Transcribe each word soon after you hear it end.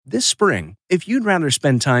This spring, if you'd rather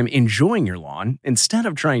spend time enjoying your lawn instead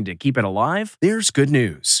of trying to keep it alive, there's good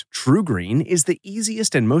news. TruGreen is the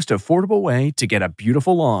easiest and most affordable way to get a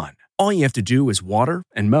beautiful lawn. All you have to do is water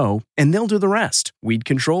and mow, and they'll do the rest. Weed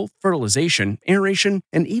control, fertilization, aeration,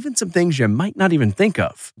 and even some things you might not even think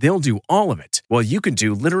of. They'll do all of it, while you can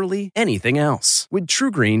do literally anything else. With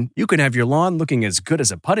TruGreen, you can have your lawn looking as good as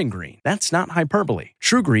a putting green. That's not hyperbole.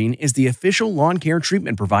 TruGreen is the official lawn care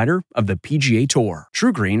treatment provider of the PGA Tour.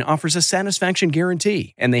 TruGreen offers a satisfaction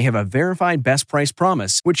guarantee, and they have a verified best price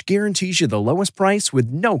promise, which guarantees you the lowest price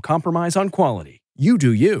with no compromise on quality. You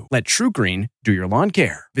do you. Let TruGreen do your lawn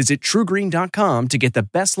care. Visit TruGreen.com to get the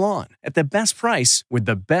best lawn at the best price with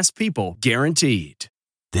the best people guaranteed.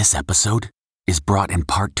 This episode is brought in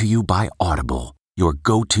part to you by Audible, your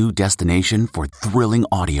go-to destination for thrilling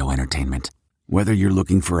audio entertainment. Whether you're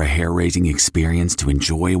looking for a hair-raising experience to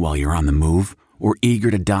enjoy while you're on the move or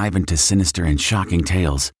eager to dive into sinister and shocking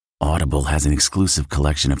tales, Audible has an exclusive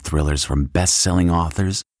collection of thrillers from best-selling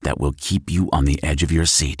authors that will keep you on the edge of your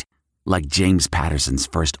seat. Like James Patterson's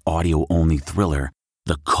first audio-only thriller,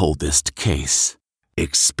 The Coldest Case.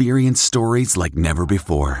 Experience stories like never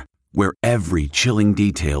before, where every chilling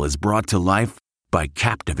detail is brought to life by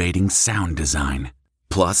captivating sound design.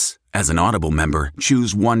 Plus, as an Audible member,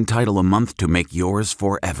 choose one title a month to make yours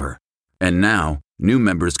forever. And now, new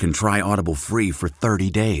members can try Audible free for 30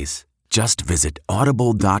 days. Just visit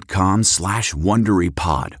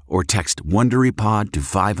audible.com/WonderyPod or text WonderyPod to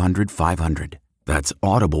 500-500. That's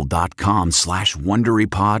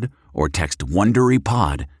audible.com/WonderyPod or text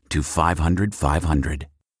WonderyPod to 500-500.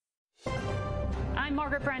 I'm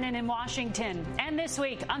Margaret Brennan in Washington. And this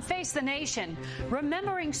week on Face the Nation,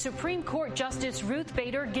 remembering Supreme Court Justice Ruth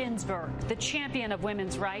Bader Ginsburg, the champion of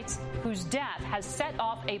women's rights, whose death has set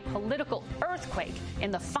off a political earthquake in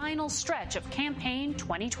the final stretch of campaign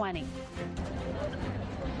 2020.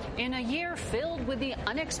 In a year filled with the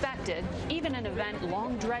unexpected, even an event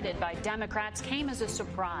long dreaded by Democrats came as a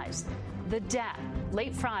surprise. The death,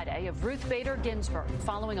 late Friday, of Ruth Bader Ginsburg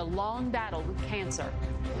following a long battle with cancer.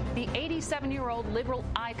 The 87-year-old liberal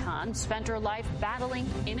icon spent her life battling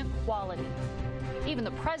inequality. Even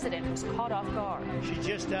the president was caught off guard. She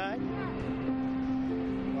just died?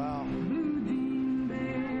 Wow.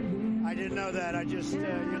 I didn't know that. You're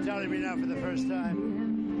telling me now for the first time.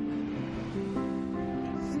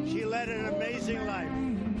 She led an amazing life.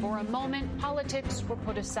 For a moment, politics were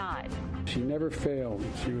put aside. She never failed.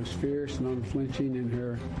 She was fierce and unflinching in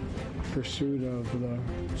her pursuit of the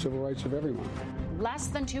civil rights of everyone. Less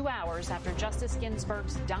than 2 hours after Justice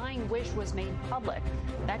Ginsburg's dying wish was made public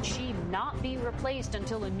that she not be replaced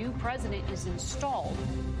until a new president is installed,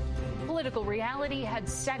 political reality had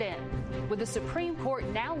set in. With the Supreme Court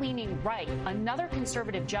now leaning right, another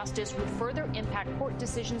conservative justice would further impact court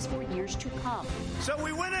decisions for years to come. So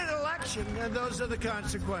we win an election, and those are the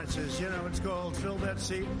consequences. You know, it's called fill that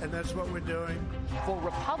seat, and that's what we're doing. For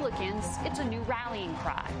Republicans, it's a new rallying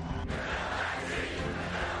cry.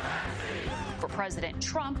 For President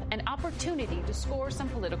Trump, an opportunity to score some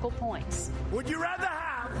political points. Would you rather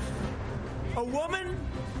have a woman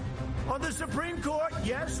on the Supreme Court?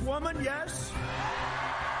 Yes, woman, yes.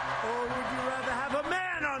 Or would you rather have a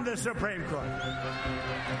man on the Supreme Court?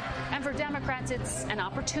 And for Democrats, it's an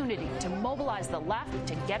opportunity to mobilize the left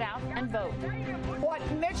to get out and vote. What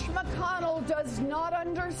Mitch McConnell does not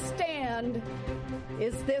understand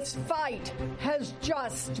is this fight has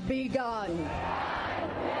just begun.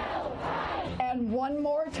 And one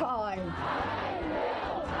more time.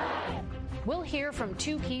 We'll hear from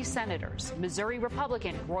two key senators, Missouri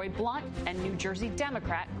Republican Roy Blunt and New Jersey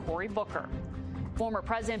Democrat Cory Booker. Former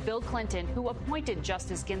President Bill Clinton, who appointed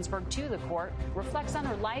Justice Ginsburg to the court, reflects on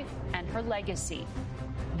her life and her legacy.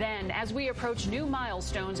 Then, as we approach new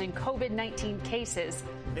milestones in COVID-19 cases,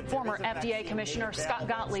 former FDA Commissioner Scott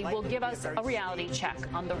Gottlieb will give us a reality check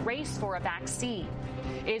on the race for a vaccine.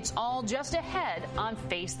 It's all just ahead on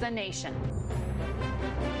Face the Nation.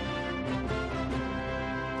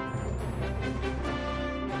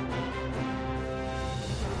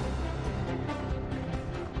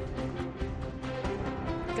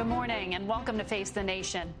 Good morning and welcome to Face the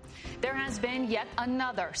Nation. There has been yet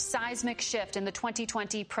another seismic shift in the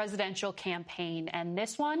 2020 presidential campaign, and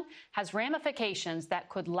this one has ramifications that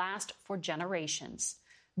could last for generations.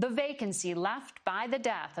 The vacancy left by the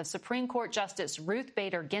death of Supreme Court Justice Ruth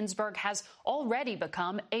Bader Ginsburg has already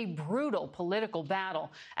become a brutal political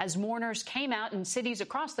battle as mourners came out in cities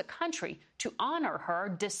across the country to honor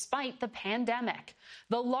her despite the pandemic.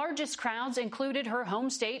 The largest crowds included her home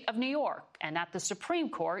state of New York and at the Supreme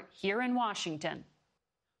Court here in Washington.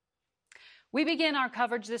 We begin our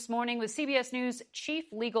coverage this morning with CBS News chief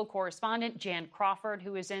legal correspondent Jan Crawford,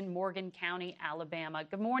 who is in Morgan County, Alabama.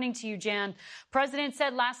 Good morning to you, Jan. President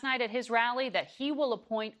said last night at his rally that he will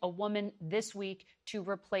appoint a woman this week to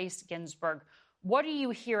replace Ginsburg. What are you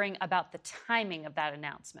hearing about the timing of that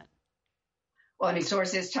announcement? Well,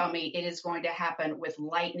 sources tell me it is going to happen with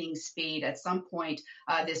lightning speed at some point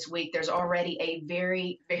this week. There's already a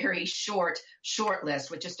very, very short list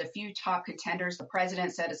with just a few top contenders. The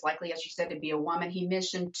president said it's likely, as you said, to be a woman. He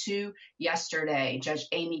mentioned two yesterday, Judge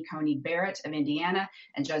Amy Coney Barrett of Indiana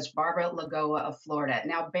and Judge Barbara Lagoa of Florida.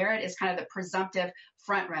 Now, Barrett is kind of the presumptive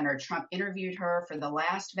frontrunner. Trump interviewed her for the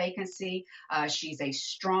last vacancy. She's a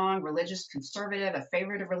strong religious conservative, a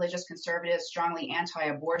favorite of religious conservatives, strongly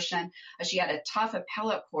anti-abortion. She had a tough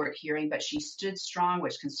appellate court hearing, but she stood strong,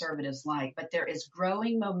 which conservatives like. But there is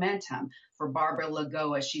growing momentum for Barbara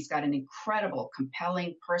Lagoa. She's got an incredible,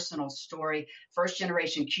 compelling personal story,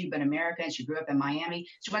 first-generation Cuban American. She grew up in Miami.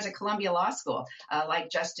 She went to Columbia Law School, like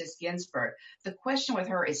Justice Ginsburg. The question with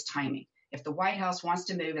her is timing. If the White House wants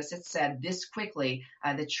to move, as it said, this quickly,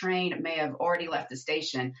 the train may have already left the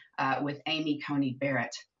station with Amy Coney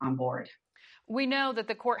Barrett on board. We know that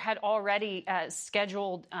the court had already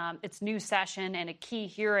scheduled its new session and a key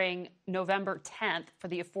hearing November 10th for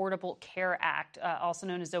the Affordable Care Act, also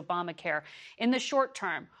known as Obamacare. In the short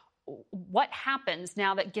term, what happens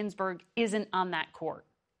now that Ginsburg isn't on that court?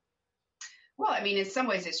 Well, in some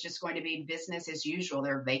ways, it's just going to be business as usual.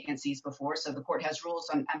 There are vacancies before, so the court has rules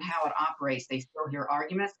on how it operates. They still hear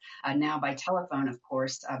arguments now by telephone, of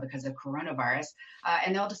course, because of coronavirus,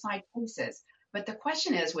 and they'll decide cases. But the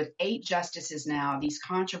question is, with 8 justices now, these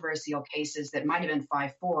controversial cases that might have been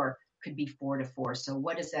 5-4 could be 4-4. So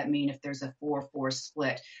what does that mean if there's a 4-4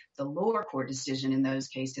 split? The lower court decision in those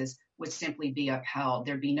cases would simply be upheld.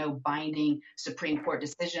 There'd be no binding Supreme Court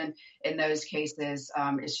decision in those cases.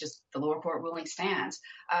 It's just the lower court ruling stands.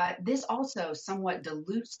 This also somewhat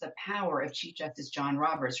dilutes the power of Chief Justice John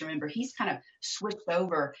Roberts. Remember, he's kind of switched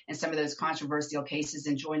over in some of those controversial cases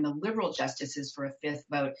and joined the liberal justices for a 5th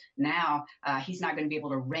vote. Now he's not going to be able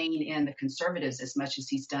to rein in the conservatives as much as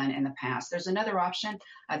he's done in the past. There's another option.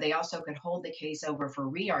 They also could hold the case over for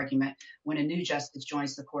re-argument when a new justice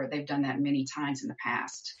joins the court. They've done that many times in the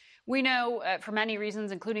past. We know for many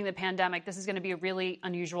reasons, including the pandemic, this is going to be a really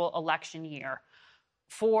unusual election year.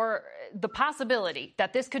 For the possibility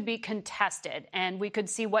that this could be contested and we could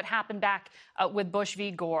see what happened back with Bush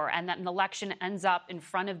v. Gore and that an election ends up in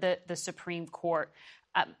front of the Supreme Court,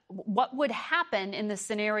 what would happen in the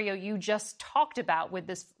scenario you just talked about with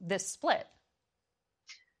this split?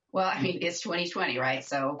 Well, it's 2020, right?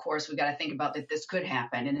 So, of course, we've got to think about that this could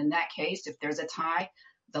happen. And in that case, if there's a tie,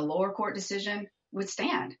 the lower court decision would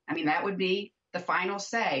stand. That would be the final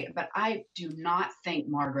say. But I do not think,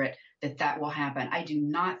 Margaret, that will happen. I do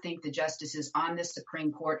not think the justices on this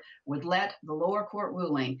Supreme Court would let the lower court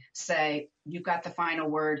ruling say, you've got the final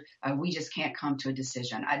word. We just can't come to a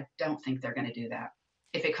decision. I don't think they're going to do that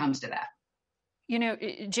if it comes to that.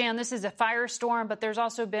 Jan, this is a firestorm, but there's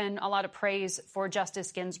also been a lot of praise for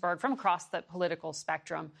Justice Ginsburg from across the political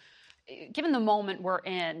spectrum. Given the moment we're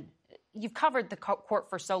in, you've covered the court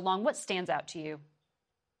for so long. What stands out to you?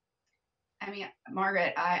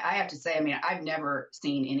 Margaret, I have to say, I've never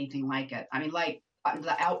seen anything like it. Like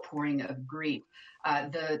the outpouring of grief,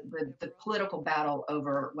 the political battle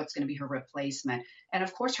over what's going to be her replacement, and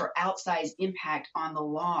of course her outsized impact on the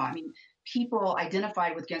law. People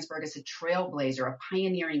identified with Ginsburg as a trailblazer, a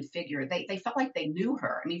pioneering figure. They felt like they knew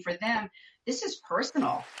her. For them, this is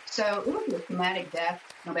personal. So it would be a traumatic death,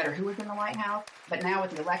 no matter who was in the White House. But now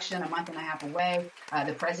with the election a month and a half away,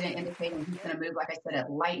 the president indicating he's going to move, like I said,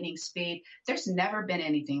 at lightning speed. There's never been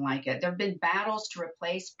anything like it. There have been battles to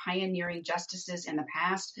replace pioneering justices in the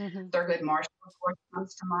past. Thurgood Marshall, of course,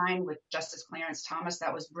 comes to mind with Justice Clarence Thomas.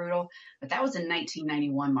 That was brutal. But that was in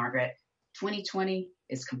 1991, Margaret. 2020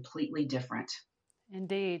 is completely different.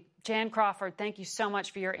 Indeed. Jan Crawford, thank you so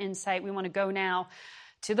much for your insight. We want to go now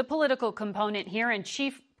to the political component here and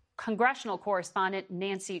Chief Congressional Correspondent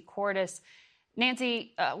Nancy Cordes.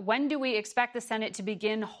 Nancy, when do we expect the Senate to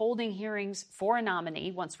begin holding hearings for a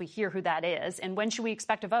nominee once we hear who that is? And when should we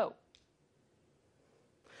expect a vote?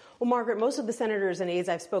 Well, Margaret, most of the senators and aides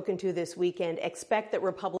I've spoken to this weekend expect that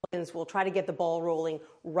Republicans will try to get the ball rolling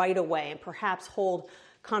right away and perhaps hold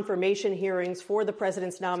confirmation hearings for the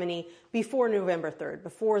president's nominee before November 3rd,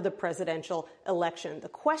 before the presidential election. The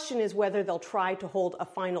question is whether they'll try to hold a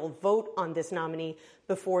final vote on this nominee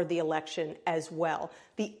before the election as well.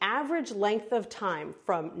 The average length of time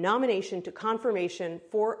from nomination to confirmation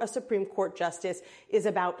for a Supreme Court justice is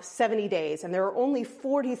about 70 days, and there are only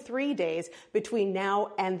 43 days between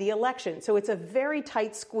now and the election. So it's a very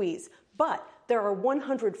tight squeeze. But there are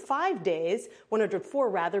 104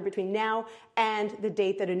 rather, between now and the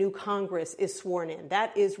date that a new Congress is sworn in.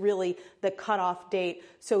 That is really the cutoff date.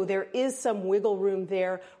 So there is some wiggle room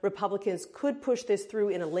there. Republicans could push this through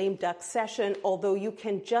in a lame duck session, although you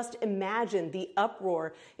can just imagine the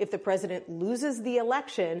uproar if the president loses the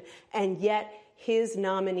election and yet his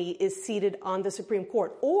nominee is seated on the Supreme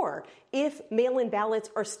Court, or if mail-in ballots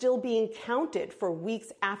are still being counted for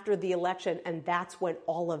weeks after the election, and that's when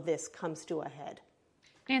all of this comes to a head.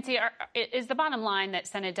 Nancy, is the bottom line that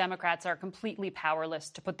Senate Democrats are completely powerless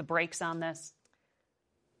to put the brakes on this?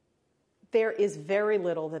 There is very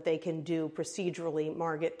little that they can do procedurally,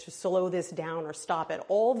 Margaret, to slow this down or stop it.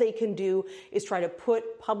 All they can do is try to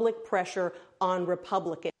put public pressure on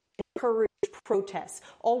Republicans, encourage protests.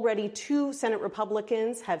 Already 2 Senate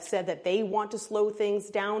Republicans have said that they want to slow things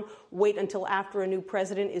down, wait until after a new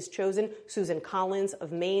president is chosen. Susan Collins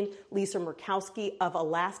of Maine, Lisa Murkowski of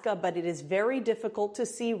Alaska. But it is very difficult to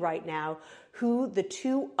see right now who the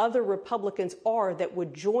 2 other Republicans are that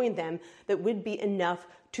would join them, that would be enough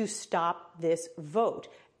to stop this vote.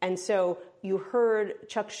 And so you heard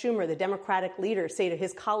Chuck Schumer, the Democratic leader, say to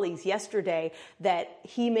his colleagues yesterday that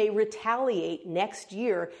he may retaliate next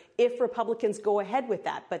year if Republicans go ahead with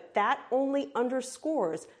that. But that only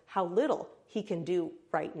underscores how little he can do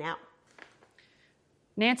right now.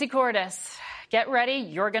 Nancy Cordes, get ready.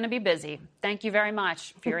 You're going to be busy. Thank you very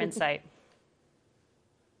much for your insight.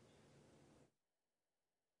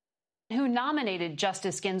 Who nominated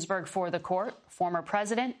Justice Ginsburg for the court? Former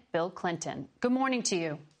President Bill Clinton. Good morning to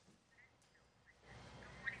you.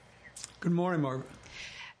 Good morning, Margaret.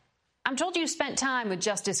 I'm told you spent time with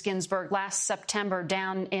Justice Ginsburg last September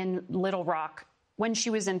down in Little Rock when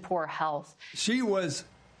she was in poor health. She was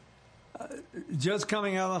just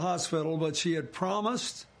coming out of the hospital, but she had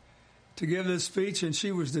promised to give this speech, and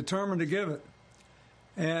she was determined to give it.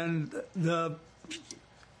 And the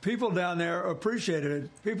people down there appreciated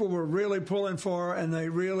it. People were really pulling for her, and they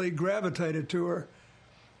really gravitated to her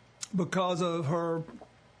because of her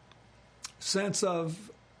sense of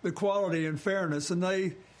equality and fairness. And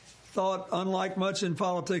they thought, unlike much in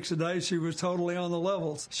politics today, she was totally on the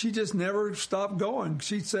levels. She just never stopped going.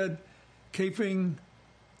 She said keeping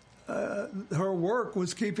her work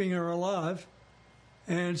was keeping her alive,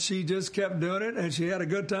 and she just kept doing it, and she had a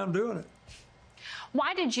good time doing it.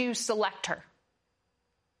 Why did you select her?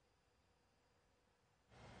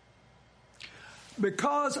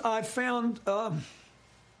 Because I found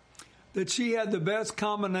that she had the best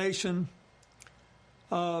combination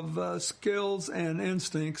of skills and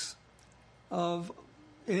instincts of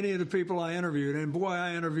any of the people I interviewed. And boy,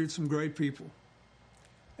 I interviewed some great people.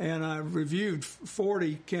 And I reviewed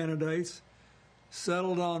 40 candidates,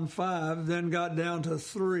 settled on 5, then got down to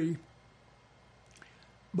 3.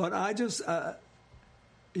 But I just,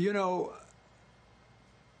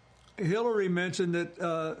 Hillary mentioned it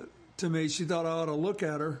to me. She thought I ought to look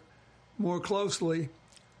at her more closely.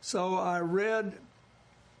 So I read,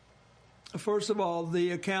 first of all,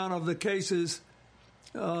 the account of the cases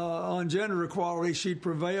on gender equality she'd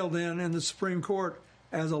prevailed in the Supreme Court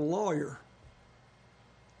as a lawyer.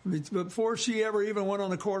 I mean, before she ever even went on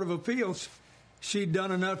the Court of Appeals, she'd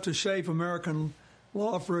done enough to shape American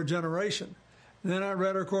law for a generation. And then I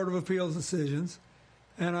read her Court of Appeals decisions,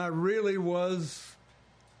 and I really was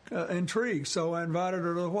intrigued. So I invited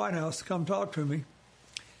her to the White House to come talk to me.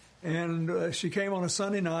 And she came on a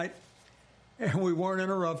Sunday night, and we weren't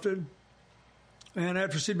interrupted. And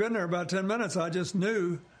after she'd been there about 10 minutes, I just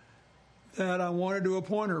knew that I wanted to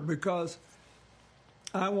appoint her because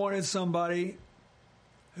I wanted somebody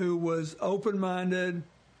who was open-minded,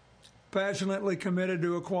 passionately committed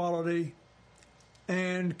to equality,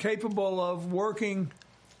 and capable of working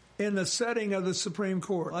in the setting of the Supreme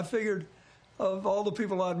Court. I figured of all the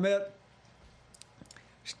people I'd met,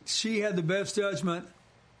 she had the best judgment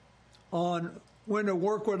on when to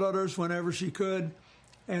work with others whenever she could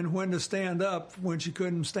and when to stand up when she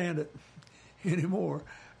couldn't stand it anymore.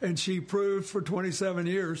 And she proved for 27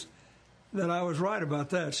 years that I was right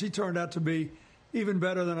about that. She turned out to be even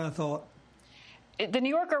better than I thought. The New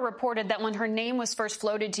Yorker reported that when her name was first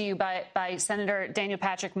floated to you by Senator Daniel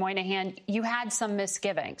Patrick Moynihan, you had some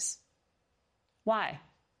misgivings. Why?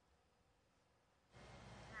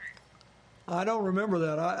 I don't remember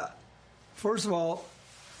that. First of all,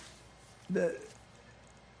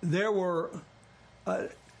 there were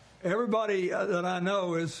everybody that I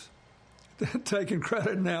know is taking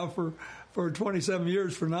credit now for 27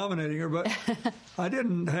 years for nominating her, but I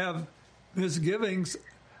didn't have misgivings.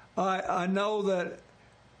 I know that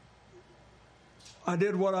I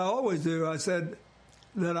did what I always do. I said,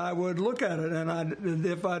 that I would look at it, and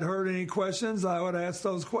if I'd heard any questions, I would ask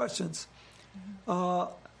those questions.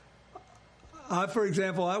 For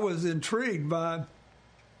example, I was intrigued by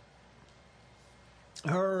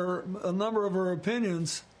a number of her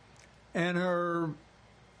opinions and her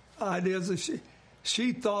ideas. That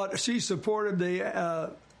she thought she supported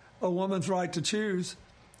a woman's right to choose,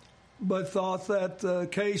 but thought that the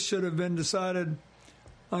case should have been decided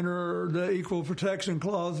under the Equal Protection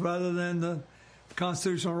Clause rather than the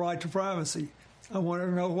constitutional right to privacy. I wanted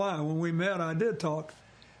to know why. When we met, I did talk.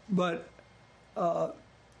 But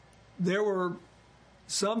there were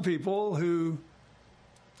some people who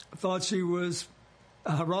thought she was,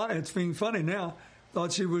 it's being funny now,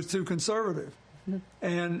 thought she was too conservative. Mm-hmm.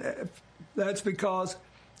 And that's because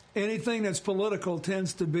anything that's political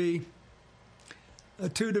tends to be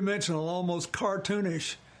two-dimensional, almost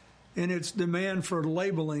cartoonish in its demand for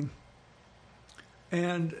labeling.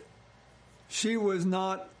 And she was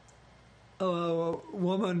not a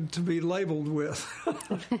woman to be labeled with.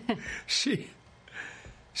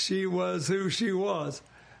 She was who she was,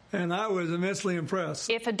 and I was immensely impressed.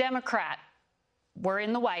 If a Democrat were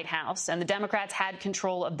in the White House and the Democrats had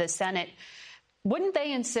control of the Senate, wouldn't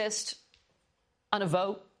they insist on a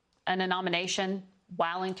vote and a nomination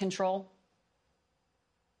while in control?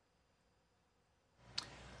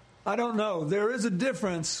 I don't know. There is a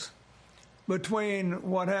difference between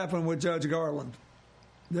what happened with Judge Garland.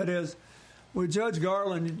 That is, with Judge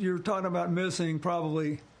Garland, you're talking about missing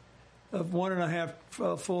probably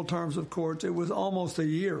 1.5 full terms of court. It was almost a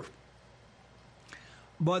year.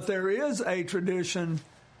 But there is a tradition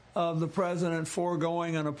of the president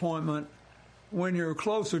foregoing an appointment when you're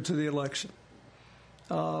closer to the election.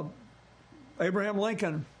 Abraham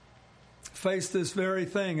Lincoln faced this very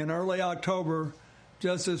thing. In early October,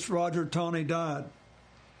 Justice Roger Taney died.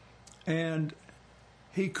 And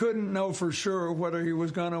he couldn't know for sure whether he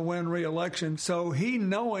was going to win re-election, so he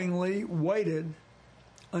knowingly waited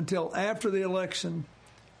until after the election.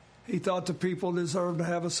 He thought the people deserved to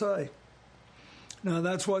have a say. Now,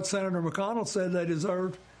 that's what Senator McConnell said they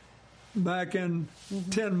deserved back in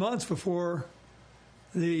 10 months before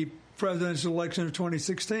the presidential election of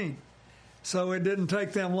 2016. So it didn't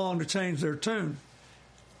take them long to change their tune.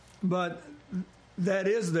 But that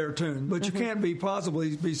is their tune. But you can't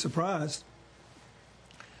possibly be surprised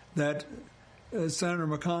that Senator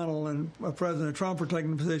McConnell and President Trump are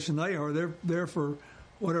taking the position they are. They're there for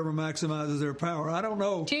whatever maximizes their power. I don't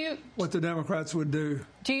know what the Democrats would do.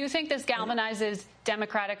 Do you think this galvanizes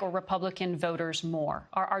Democratic or Republican voters more?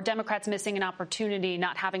 Are Democrats missing an opportunity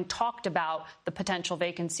not having talked about the potential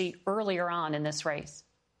vacancy earlier on in this race?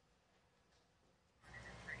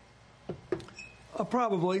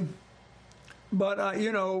 Probably. But,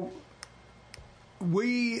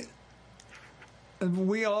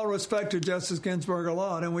 we all respected Justice Ginsburg a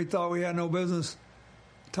lot, and we thought we had no business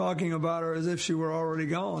talking about her as if she were already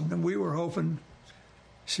gone. And we were hoping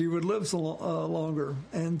she would live so longer.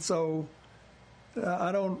 And so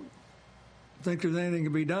I don't think there's anything to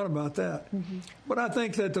be done about that. Mm-hmm. But I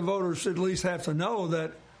think that the voters should at least have to know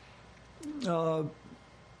that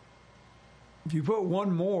if you put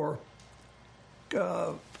one more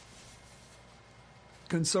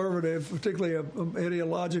conservative, particularly an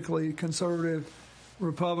ideologically conservative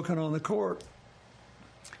Republican on the court,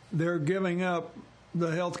 they're giving up the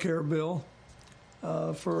health care bill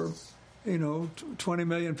for 20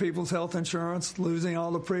 million people's health insurance, losing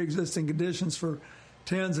all the pre-existing conditions for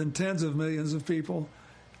tens and tens of millions of people,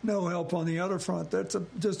 no help on the other front. That's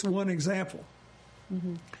just one example.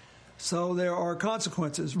 Mm-hmm. So there are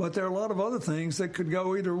consequences, but there are a lot of other things that could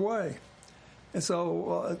go either way. And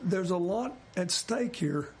so there's a lot at stake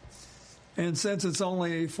here. And since it's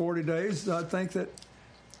only 40 days, I think that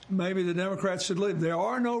maybe the Democrats should leave. There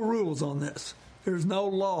are no rules on this. There's no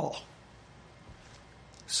law.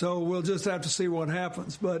 So we'll just have to see what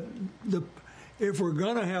happens. But if we're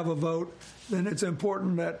going to have a vote, then it's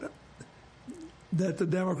important that the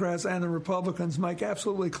Democrats and the Republicans make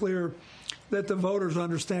absolutely clear that the voters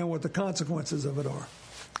understand what the consequences of it are.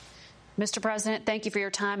 Mr. President, thank you for your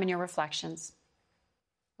time and your reflections.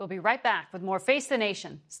 We'll be right back with more Face the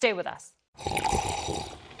Nation. Stay with us.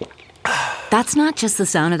 That's not just the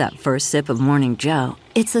sound of that first sip of Morning Joe.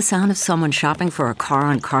 It's the sound of someone shopping for a car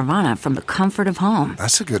on Carvana from the comfort of home.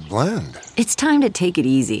 That's a good blend. It's time to take it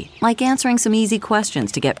easy, like answering some easy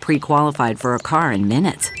questions to get pre-qualified for a car in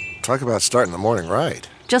minutes. Talk about starting the morning right.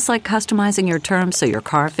 Just like customizing your terms so your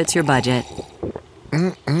car fits your budget.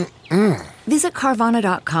 Visit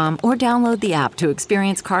Carvana.com or download the app to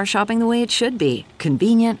experience car shopping the way it should be.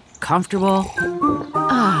 Convenient, comfortable.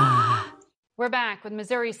 Ah. We're back with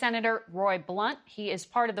Missouri Senator Roy Blunt. He is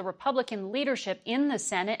part of the Republican leadership in the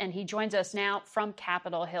Senate, and he joins us now from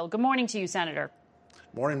Capitol Hill. Good morning to you, Senator.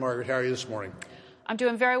 Morning, Margaret. How are you this morning? I'm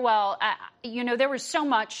doing very well. There was so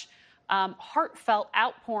much heartfelt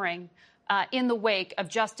outpouring in the wake of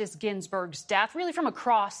Justice Ginsburg's death, really from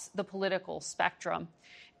across the political spectrum.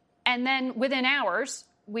 And then within hours,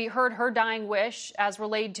 we heard her dying wish, as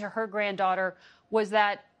relayed to her granddaughter, was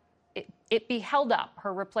that it be held up,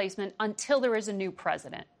 her replacement, until there is a new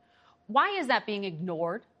president. Why is that being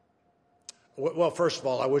ignored? Well, first of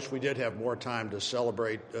all, I wish we did have more time to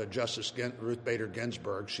celebrate Justice Ruth Bader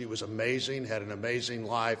Ginsburg. She was amazing, had an amazing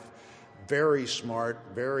life, very smart,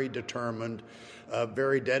 very determined,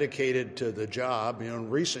 very dedicated to the job. In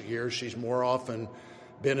recent years, she's more often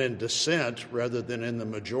been in dissent rather than in the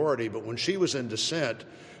majority. But when she was in dissent,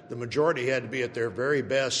 the majority had to be at their very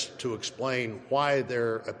best to explain why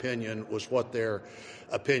their opinion was what their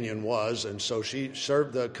opinion was. And so she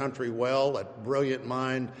served the country well, a brilliant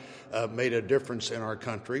mind, made a difference in our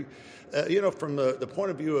country. From the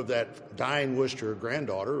point of view of that dying wish to her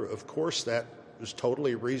granddaughter, of course, that was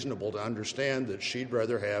totally reasonable to understand that she'd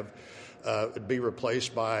rather have be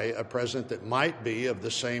replaced by a president that might be of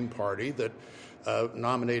the same party that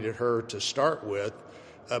nominated her to start with.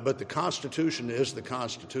 But the Constitution is the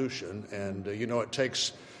Constitution, and, it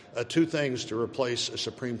takes two things to replace a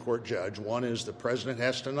Supreme Court judge. One is the president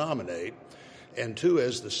has to nominate, and two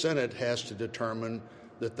is the Senate has to determine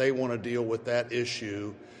that they want to deal with that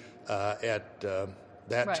issue at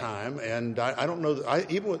that time. And I don't know,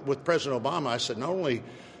 even with President Obama, I said not only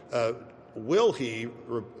will he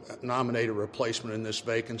nominate a replacement in this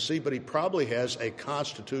vacancy, but he probably has a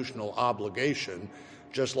constitutional obligation,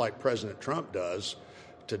 just like President Trump does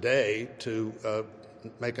today, to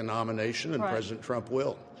make a nomination, and President Trump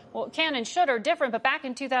will. Well, can and should are different, but back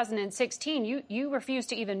in 2016, you refused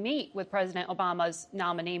to even meet with President Obama's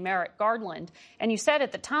nominee, Merrick Garland. And you said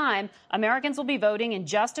at the time, Americans will be voting in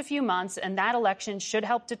just a few months, and that election should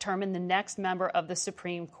help determine the next member of the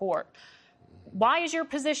Supreme Court. Why has your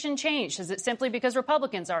position changed? Is it simply because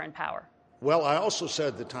Republicans are in power? Well, I also said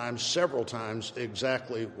at the time, several times,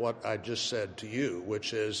 exactly what I just said to you,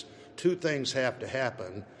 which is two things have to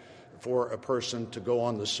happen for a person to go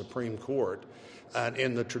on the Supreme Court. And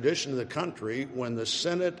in the tradition of the country, when the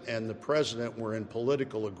Senate and the president were in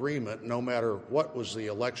political agreement, no matter what was the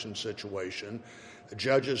election situation,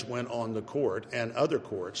 judges went on the court, and other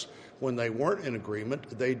courts, when they weren't in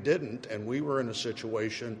agreement, they didn't. And we were in a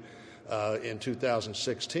situation in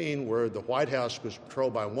 2016 where the White House was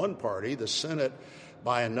controlled by one party, the Senate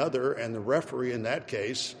by another, and the referee in that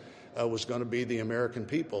case was going to be the American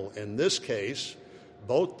people. In this case,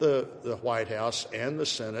 both the White House and the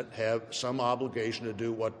Senate have some obligation to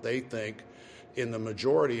do what they think in the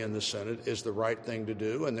majority in the Senate is the right thing to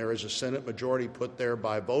do, and there is a Senate majority put there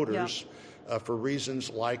by voters for reasons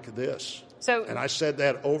like this. And I said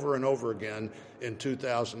that over and over again in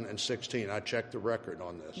 2016. I checked the record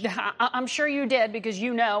on this. I'm sure you did, because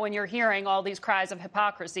you know and you're hearing all these cries of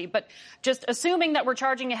hypocrisy. But just assuming that we're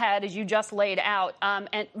charging ahead, as you just laid out,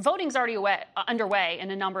 and voting's already underway in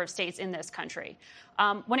a number of states in this country.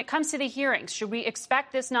 When it comes to the hearings, should we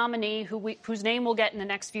expect this nominee, whose name we'll get in the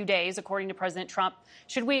next few days, according to President Trump,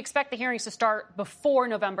 should we expect the hearings to start before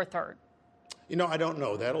November 3rd? I don't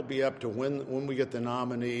know. That'll be up to when we get the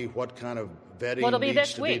nominee, what kind of vetting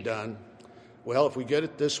needs to be done. Well, if we get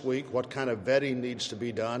it this week, what kind of vetting needs to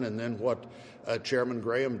be done, and then what Chairman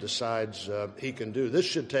Graham decides he can do. This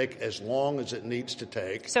should take as long as it needs to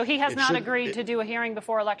take. So he has not agreed to do a hearing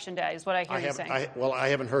before Election Day, is what I hear you saying. I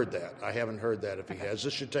haven't heard that. I haven't heard that if he has.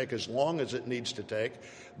 This should take as long as it needs to take,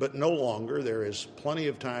 but no longer. There is plenty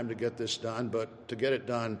of time to get this done, but to get it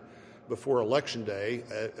done before Election Day,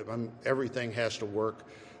 everything has to work,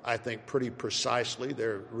 I think, pretty precisely.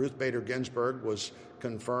 Ruth Bader Ginsburg was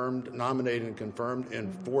nominated and confirmed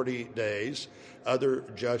in 40 days. Other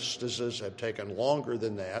justices have taken longer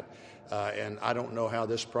than that, and I don't know how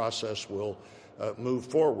this process will move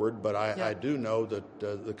forward, but I do know that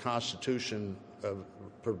the Constitution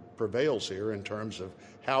prevails here in terms of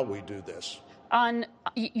how we do this.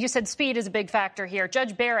 You said speed is a big factor here.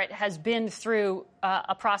 Judge Barrett has been through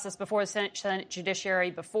a process before the Senate Judiciary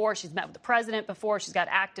before. She's met with the president before. She's got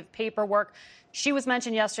active paperwork. She was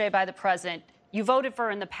mentioned yesterday by the president. You voted for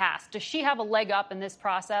her in the past. Does she have a leg up in this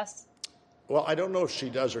process? Well, I don't know if she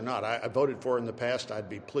does or not. I voted for her in the past. I'd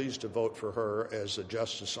be pleased to vote for her as a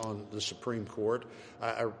justice on the Supreme Court.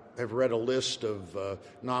 I have read a list of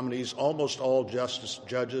nominees, almost all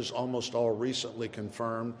judges, almost all recently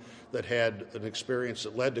confirmed, that had an experience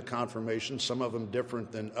that led to confirmation, some of them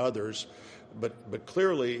different than others. But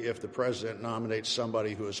clearly, if the president nominates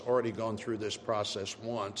somebody who has already gone through this process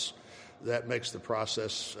once, that makes the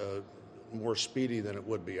process more speedy than it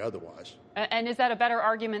would be otherwise. And is that a better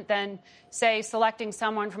argument than, say, selecting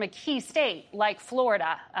someone from a key state like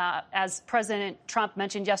Florida? As President Trump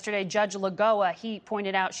mentioned yesterday, Judge Lagoa, he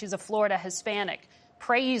pointed out she's a Florida Hispanic,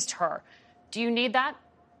 praised her. Do you need that?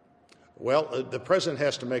 Well, the president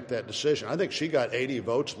has to make that decision. I think she got 80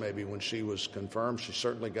 votes maybe when she was confirmed. She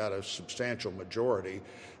certainly got a substantial majority.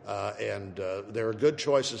 And there are good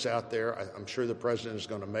choices out there. I'm sure the president is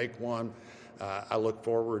going to make one. I look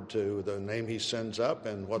forward to the name he sends up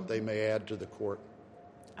and what they may add to the court.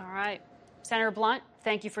 All right. Senator Blunt,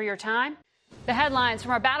 thank you for your time. The headlines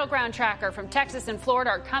from our Battleground Tracker from Texas and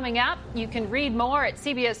Florida are coming up. You can read more at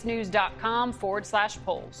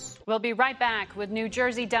cbsnews.com/polls. We'll be right back with New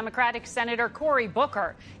Jersey Democratic Senator Cory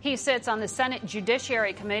Booker. He sits on the Senate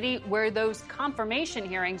Judiciary Committee where those confirmation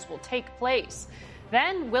hearings will take place.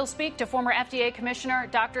 Then we'll speak to former FDA Commissioner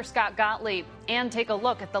Dr. Scott Gottlieb and take a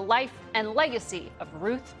look at the life and legacy of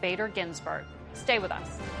Ruth Bader Ginsburg. Stay with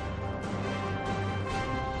us.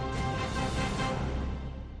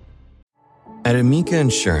 At Amica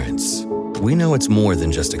Insurance, we know it's more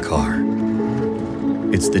than just a car.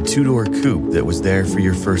 It's the two-door coupe that was there for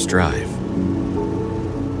your first drive,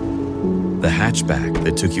 the hatchback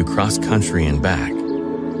that took you cross-country and back,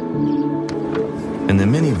 and the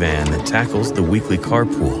minivan that tackles the weekly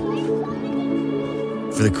carpool.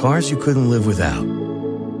 For the cars you couldn't live without,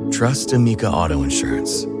 trust Amica Auto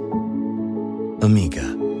Insurance. Amica.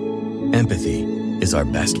 Empathy is our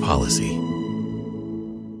best policy.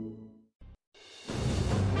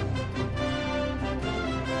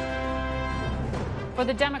 For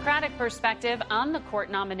the Democratic perspective on the court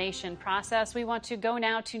nomination process, we want to go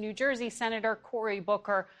now to New Jersey Senator Cory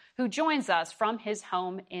Booker, who joins us from his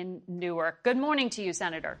home in Newark. Good morning to you,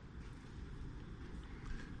 Senator.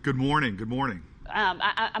 Good morning. Good morning.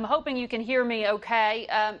 I'm hoping you can hear me okay.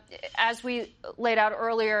 As we laid out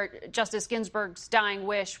earlier, Justice Ginsburg's dying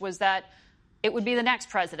wish was that it would be the next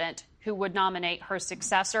president who would nominate her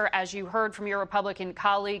successor. As you heard from your Republican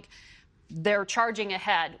colleague, they're charging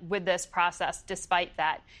ahead with this process despite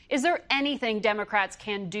that. Is there anything Democrats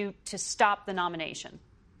can do to stop the nomination?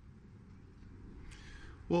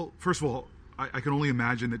 Well, first of all, I can only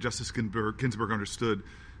imagine that Justice Ginsburg understood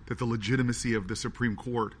that the legitimacy of the Supreme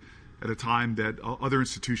Court at a time that other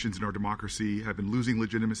institutions in our democracy have been losing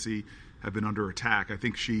legitimacy, have been under attack. I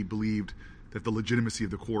think she believed that the legitimacy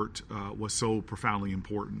of the court was so profoundly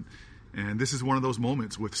important. And this is one of those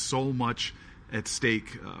moments with so much at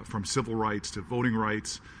stake, from civil rights to voting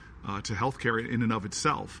rights to health care in and of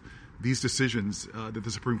itself. These decisions that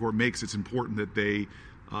the Supreme Court makes, it's important that they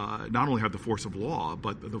not only have the force of law,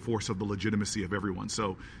 but the force of the legitimacy of everyone.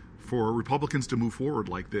 So for Republicans to move forward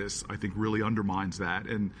like this, I think really undermines that.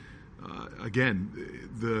 And again,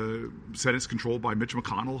 the Senate's controlled by Mitch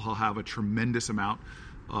McConnell. He'll have a tremendous amount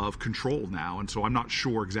of control now. And so I'm not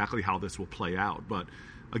sure exactly how this will play out. But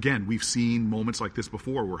again, we've seen moments like this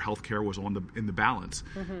before where healthcare was in the balance.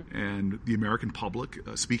 Mm-hmm. And the American public,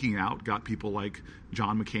 speaking out, got people like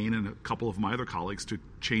John McCain and a couple of my other colleagues to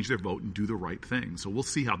change their vote and do the right thing. So we'll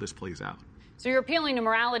see how this plays out. So you're appealing to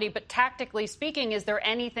morality, but tactically speaking, is there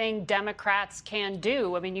anything Democrats can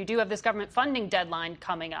do? I mean, you do have this government funding deadline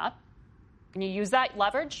coming up. Can you use that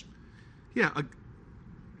leverage? Yeah.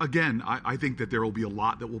 Again, I think that there will be a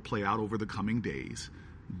lot that will play out over the coming days.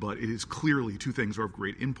 But it is clearly two things are of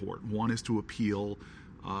great import. One is to appeal,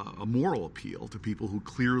 a moral appeal to people who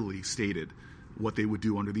clearly stated what they would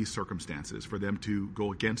do under these circumstances. For them to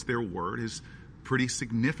go against their word is pretty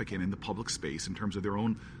significant in the public space in terms of their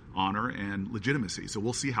own honor and legitimacy. So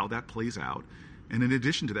we'll see how that plays out. And in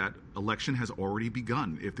addition to that, election has already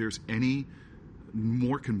begun. If there's any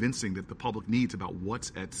more convincing that the public needs about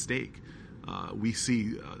what's at stake, we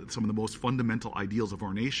see some of the most fundamental ideals of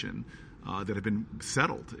our nation that have been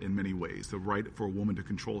settled in many ways. The right for a woman to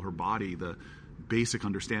control her body, the basic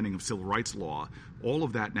understanding of civil rights law, all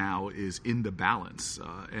of that now is in the balance.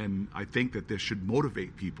 And I think that this should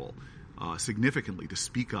motivate people significantly to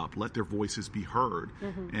speak up, let their voices be heard,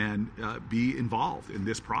 mm-hmm. and be involved in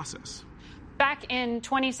this process. Back in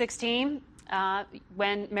 2016,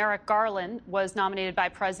 when Merrick Garland was nominated by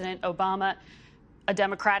President Obama, a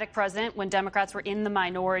Democratic president, when Democrats were in the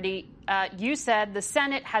minority, you said the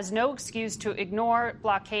Senate has no excuse to ignore,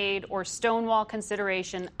 blockade, or stonewall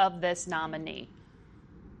consideration of this nominee.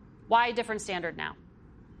 Why a different standard now?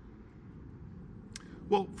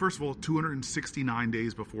 Well, first of all, 269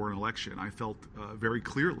 days before an election, I felt very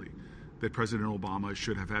clearly that President Obama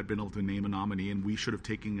should have been able to name a nominee, and we should have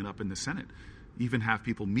taken it up in the Senate. even have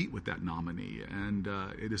people meet with that nominee. And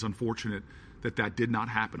it is unfortunate that that did not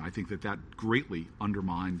happen. I think that that greatly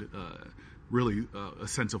undermined really a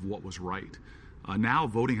sense of what was right. Now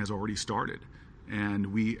voting has already started. And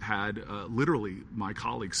we had literally my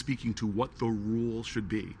colleagues speaking to what the rule should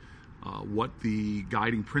be, what the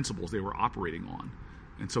guiding principles they were operating on.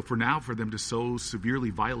 And so for them to so severely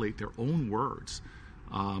violate their own words,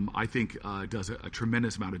 I think does a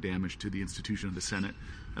tremendous amount of damage to the institution of the Senate,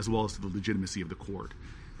 as well as to the legitimacy of the court.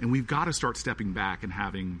 And we've got to start stepping back and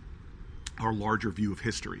having our larger view of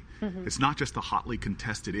history. Mm-hmm. It's not just the hotly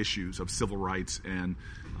contested issues of civil rights and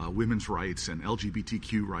women's rights and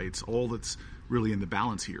LGBTQ rights, all that's really in the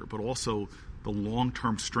balance here, but also the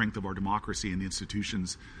long-term strength of our democracy and the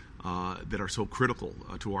institutions that are so critical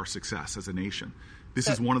to our success as a nation. This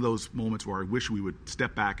is one of those moments where I wish we would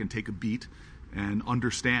step back and take a beat and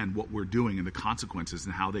understand what we're doing and the consequences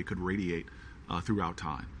and how they could radiate throughout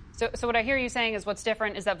time. So what I hear you saying is what's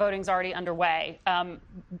different is that voting's already underway.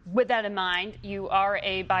 With that in mind, you are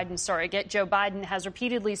a Biden surrogate. Joe Biden has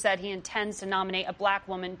repeatedly said he intends to nominate a black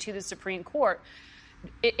woman to the Supreme Court.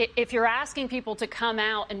 If you're asking people to come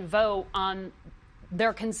out and vote on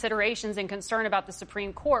their considerations and concern about the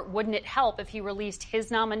Supreme Court, wouldn't it help if he released his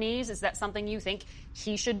nominees? Is that something you think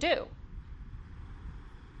he should do?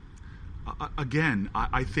 Again,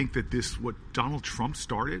 I think that what Donald Trump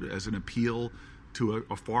started as an appeal to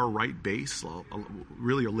a far-right base,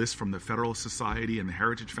 really a list from the Federalist Society and the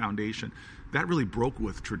Heritage Foundation, that really broke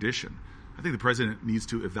with tradition. I think the president needs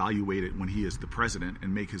to evaluate it when he is the president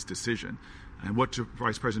and make his decision. And what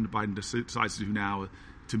Vice President Biden decides to do now,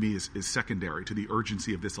 to me, is secondary to the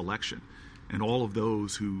urgency of this election. And all of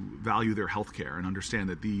those who value their health care and understand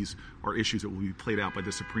that these are issues that will be played out by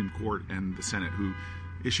the Supreme Court and the Senate,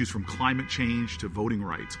 issues from climate change to voting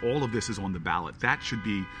rights, all of this is on the ballot. That should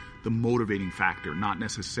be the motivating factor, not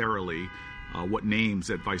necessarily what names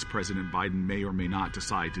that Vice President Biden may or may not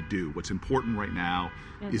decide to do. What's important right now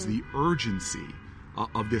is the urgency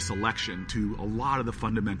of this election to a lot of the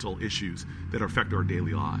fundamental issues that affect our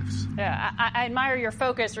daily lives. Yeah, I admire your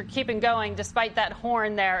focus for keeping going despite that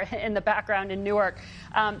horn there in the background in Newark.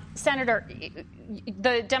 Senator,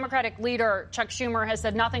 the Democratic leader, Chuck Schumer, has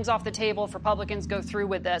said nothing's off the table if Republicans go through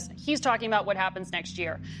with this. He's talking about what happens next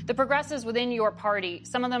year. The progressives within your party,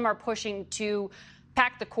 some of them are pushing to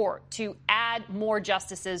pack the court, to add more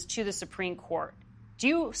justices to the Supreme Court. Do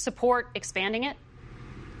you support expanding it?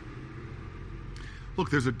 Look,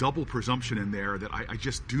 there's a double presumption in there that I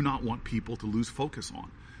just do not want people to lose focus on.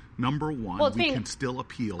 Number one, we can still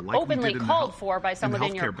appeal like openly we did in called for by some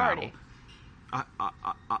within your party.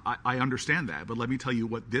 I understand that, but let me tell you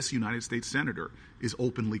what this United States senator is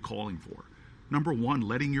openly calling for. Number one,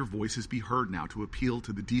 letting your voices be heard now to appeal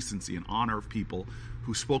to the decency and honor of people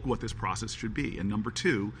who spoke what this process should be. And number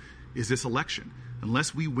two is this election.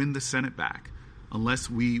 Unless we win the Senate back, unless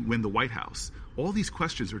we win the White House, all these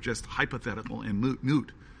questions are just hypothetical and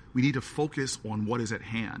moot. We need to focus on what is at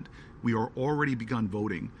hand. We are already begun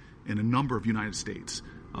voting in a number of United States.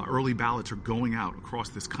 Early ballots are going out across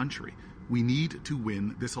this country. We need to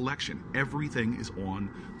win this election. Everything is on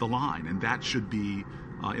the line, and that should be,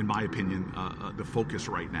 in my opinion, the focus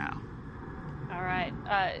right now. All right.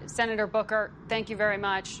 Senator Booker, thank you very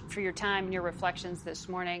much for your time and your reflections this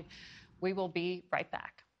morning. We will be right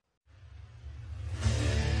back.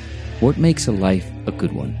 What makes a life a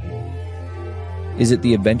good one? Is it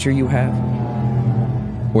the adventure you have?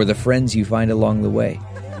 Or the friends you find along the way?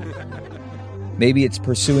 Maybe it's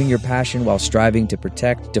pursuing your passion while striving to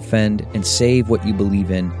protect, defend, and save what you believe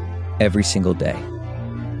in every single day.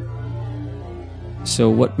 So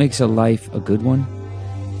what makes a life a good one?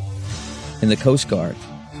 In the Coast Guard,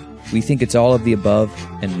 we think it's all of the above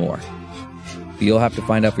and more. But you'll have to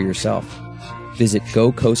find out for yourself. Visit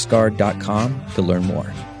gocoastguard.com to learn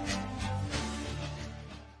more.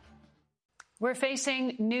 We're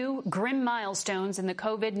facing new grim milestones in the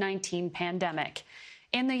COVID-19 pandemic.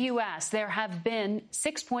 In the U.S., there have been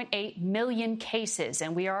 6.8 million cases,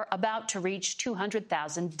 and we are about to reach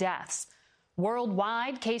 200,000 deaths.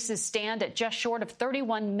 Worldwide, cases stand at just short of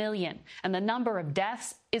 31 million, and the number of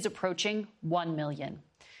deaths is approaching 1 million.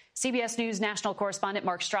 CBS News national correspondent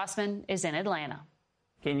Mark Strassman is in Atlanta.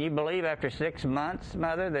 Can you believe after 6 months,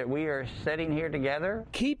 Mother, that we are sitting here together?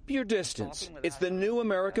 Keep your distance. It's the new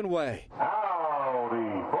American way.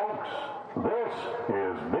 Howdy, folks. This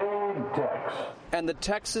is Big Tex. And the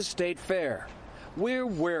Texas State Fair. We're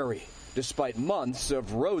wary, despite months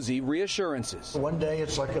of rosy reassurances. One day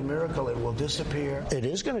it's like a miracle. It will disappear. It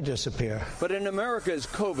is going to disappear. But in America's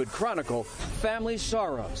COVID chronicle, family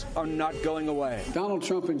sorrows are not going away. Donald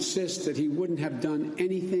Trump insists that he wouldn't have done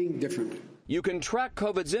anything different. You can track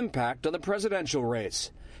COVID's impact on the presidential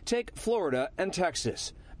race. Take Florida and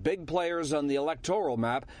Texas, big players on the electoral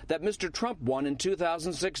map that Mr. Trump won in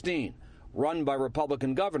 2016, run by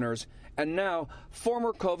Republican governors, and now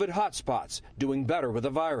former COVID hotspots doing better with the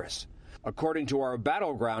virus. According to our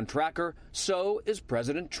battleground tracker, so is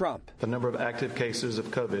President Trump. The number of active cases of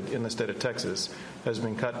COVID in the state of Texas has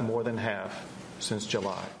been cut more than half since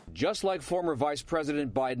July. Just like former Vice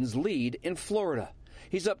President Biden's lead in Florida.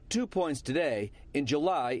 He's up 2 points today. In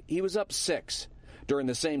July, he was up 6. During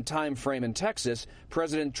the same time frame in Texas,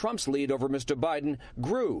 President Trump's lead over Mr. Biden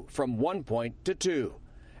grew from 1 point to 2.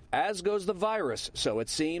 As goes the virus, so it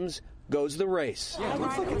seems, goes the race.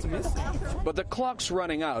 But the clock's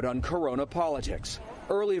running out on corona politics.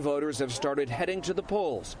 Early voters have started heading to the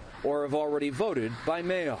polls or have already voted by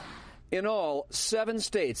mail. In all, 7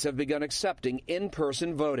 states have begun accepting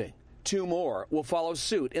in-person voting. 2 more will follow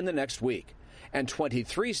suit in the next week. And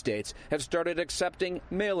 23 states have started accepting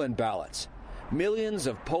mail-in ballots. Millions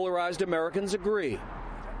of polarized Americans agree.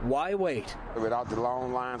 Why wait? Without the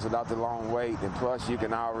long lines, without the long wait, and plus you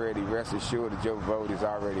can already rest assured that your vote is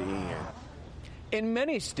already in. In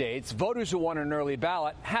many states, voters who want an early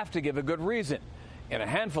ballot have to give a good reason. In a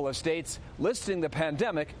handful of states, listing the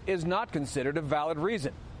pandemic is not considered a valid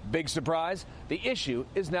reason. Big surprise, the issue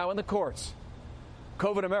is now in the courts.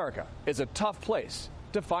 COVID America is a tough place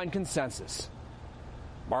to find consensus.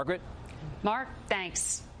 Margaret? Mark,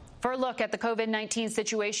 thanks. For a look at the COVID-19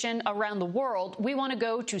 situation around the world, we want to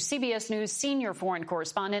go to CBS News senior foreign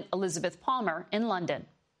correspondent Elizabeth Palmer in London.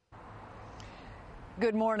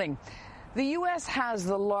 Good morning. The U.S. has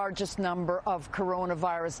the largest number of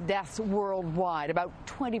coronavirus deaths worldwide, about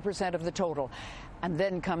 20% of the total. And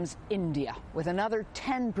then comes India with another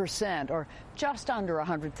 10%, or just under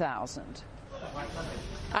 100,000.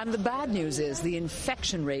 And the bad news is the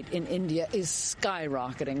infection rate in India is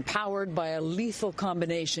skyrocketing, powered by a lethal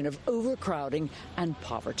combination of overcrowding and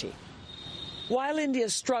poverty. While India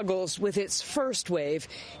struggles with its first wave,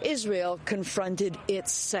 Israel confronted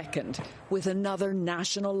its second with another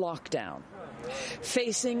national lockdown.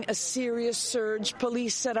 Facing a serious surge,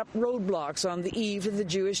 police set up roadblocks on the eve of the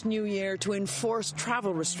Jewish New Year to enforce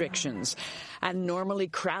travel restrictions, and normally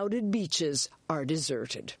crowded beaches are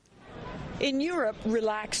deserted. In Europe,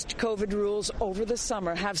 relaxed COVID rules over the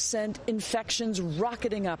summer have sent infections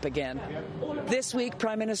rocketing up again. This week,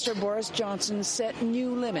 Prime Minister Boris Johnson set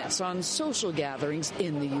new limits on social gatherings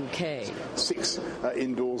in the UK. 6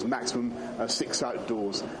 indoors maximum, 6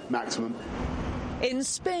 outdoors maximum. In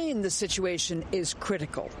Spain, the situation is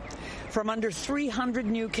critical. From under 300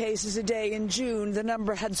 new cases a day in June, the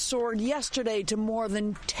number had soared yesterday to more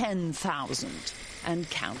than 10,000 and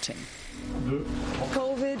counting.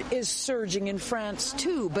 COVID is surging in France,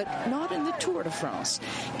 too, but not in the Tour de France.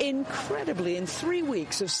 Incredibly, in 3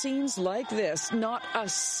 weeks of scenes like this, not a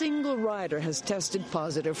single rider has tested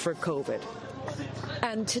positive for COVID.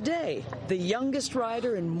 And today, the youngest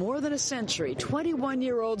rider in more than a century,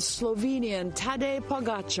 21-year-old Slovenian Tadej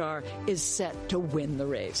Pogačar, is set to win the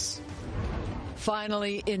race.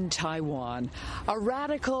 Finally, in Taiwan, a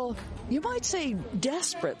radical, you might say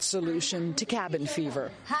desperate solution to cabin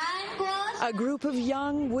fever. A group of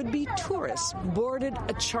young would-be tourists boarded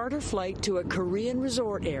a charter flight to a Korean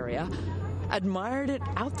resort area, admired it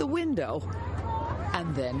out the window,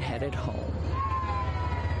 and then headed home.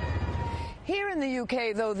 Here in the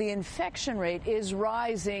UK, though, the infection rate is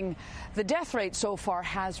rising. The death rate so far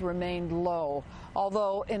has remained low.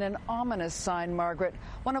 Although, in an ominous sign, Margaret,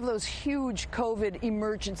 one of those huge COVID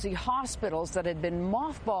emergency hospitals that had been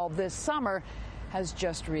mothballed this summer has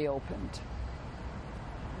just reopened.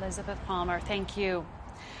 Elizabeth Palmer, thank you.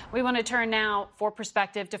 We want to turn now, for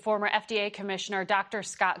perspective, to former FDA Commissioner Dr.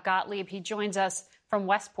 Scott Gottlieb. He joins us from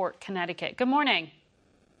Westport, Connecticut. Good morning.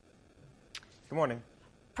 Good morning.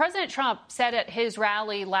 President Trump said at his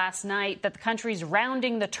rally last night that the country's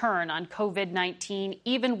rounding the turn on COVID-19,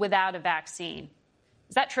 even without a vaccine.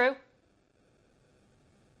 Is that true?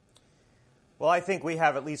 Well, I think we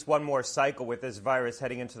have at least one more cycle with this virus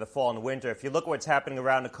heading into the fall and winter. If you look at what's happening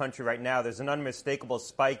around the country right now, there's an unmistakable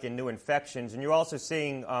spike in new infections, and you're also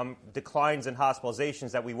seeing declines in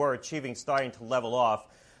hospitalizations that we were achieving starting to level off.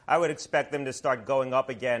 I would expect them to start going up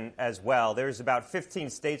again as well. There's about 15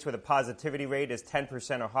 states where the positivity rate is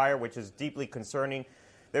 10% or higher, which is deeply concerning.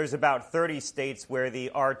 There's about 30 states where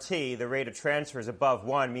the RT, the rate of transfer, is above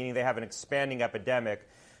 1, meaning they have an expanding epidemic.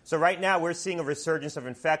 So right now we're seeing a resurgence of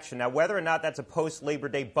infection. Now, whether or not that's a post-Labor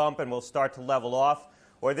Day bump and will start to level off,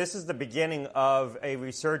 or this is the beginning of a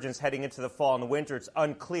resurgence heading into the fall and the winter, it's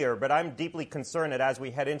unclear. But I'm deeply concerned that as we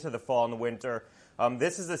head into the fall and the winter,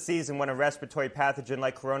 This is a season when a respiratory pathogen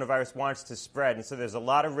like coronavirus wants to spread, and so there's a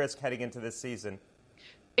lot of risk heading into this season.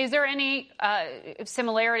 Is there any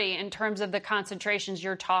similarity in terms of the concentrations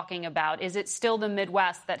you're talking about? Is it still the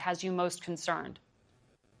Midwest that has you most concerned?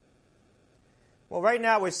 Well, right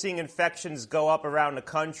now we're seeing infections go up around the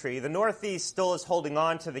country. The Northeast still is holding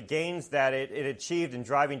on to the gains that it achieved in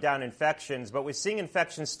driving down infections, but we're seeing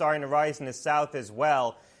infections starting to rise in the South as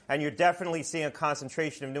well, and you're definitely seeing a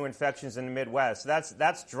concentration of new infections in the Midwest.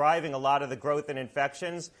 That's driving a lot of the growth in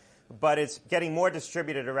infections, but it's getting more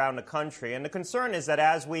distributed around the country. And the concern is that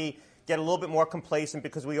as we get a little bit more complacent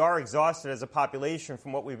because we are exhausted as a population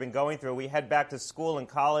from what we've been going through, we head back to school and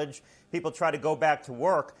college, people try to go back to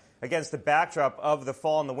work, against the backdrop of the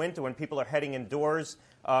fall and the winter when people are heading indoors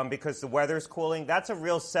because the weather's cooling, that's a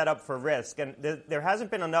real setup for risk. And there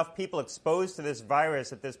hasn't been enough people exposed to this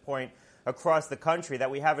virus at this point across the country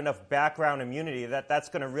that we have enough background immunity that's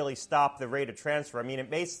going to really stop the rate of transfer. I mean,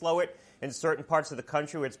 it may slow it in certain parts of the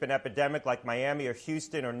country where it's been epidemic, like Miami or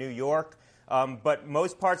Houston or New York, but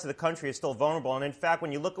most parts of the country are still vulnerable. And in fact,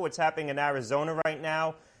 when you look at what's happening in Arizona right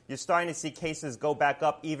now, you're starting to see cases go back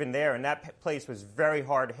up even there, and that place was very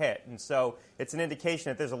hard hit. And so it's an indication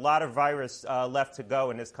that there's a lot of virus left to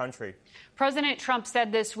go in this country. President Trump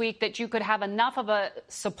said this week that you could have enough of a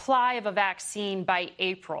supply of a vaccine by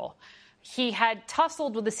April. He had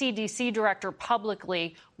tussled with the CDC director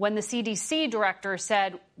publicly when the CDC director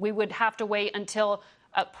said we would have to wait until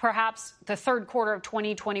perhaps the third quarter of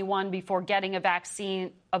 2021 before getting a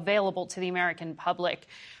vaccine available to the American public.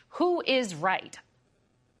 Who is right?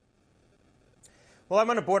 Well, I'm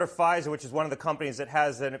on the board of Pfizer, which is one of the companies that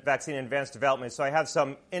has a vaccine in advanced development, so I have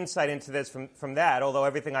some insight into this from that, although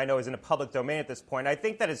everything I know is in the public domain at this point. I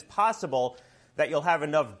think that it's possible that you'll have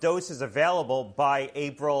enough doses available by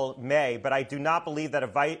April, May, but I do not believe that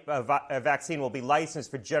a vaccine will be licensed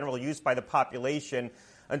for general use by the population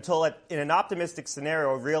until, in an optimistic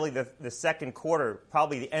scenario, really the second quarter,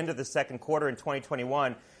 probably the end of the second quarter in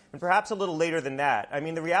 2021, and perhaps a little later than that. I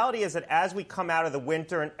mean, the reality is that as we come out of the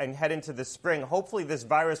winter and head into the spring, hopefully this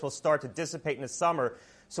virus will start to dissipate in the summer.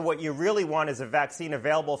 So what you really want is a vaccine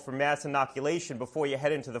available for mass inoculation before you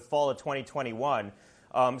head into the fall of 2021.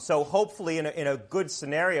 So hopefully in a good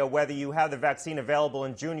scenario, whether you have the vaccine available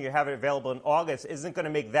in June or you have it available in August, isn't going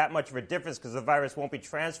to make that much of a difference because the virus won't be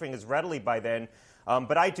transferring as readily by then.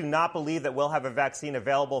 But I do not believe that we'll have a vaccine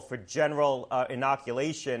available for general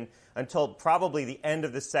inoculation until probably the end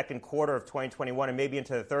of the second quarter of 2021 and maybe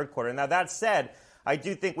into the third quarter. Now, that said, I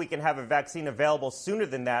do think we can have a vaccine available sooner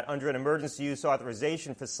than that under an emergency use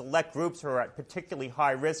authorization for select groups who are at particularly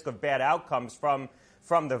high risk of bad outcomes from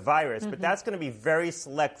the virus. But that's going to be very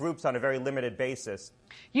select groups on a very limited basis.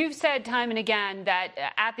 You've said time and again that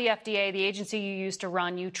at the FDA, the agency you used to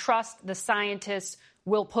run, you trust the scientists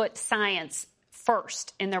will put science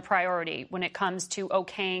first in their priority when it comes to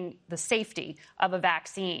okaying the safety of a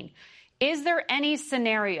vaccine. Is there any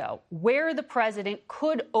scenario where the president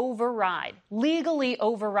could legally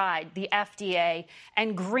override the FDA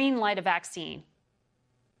and greenlight a vaccine?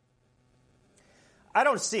 I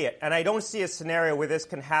don't see it, and I don't see a scenario where this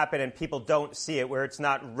can happen and people don't see it, where it's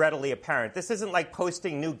not readily apparent. This isn't like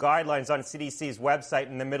posting new guidelines on CDC's website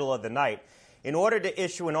in the middle of the night. In order to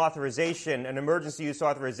issue an authorization, an emergency use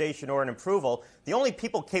authorization or an approval, the only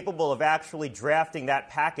people capable of actually drafting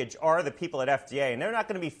that package are the people at FDA, and they're not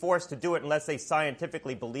going to be forced to do it unless they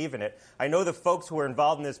scientifically believe in it. I know the folks who are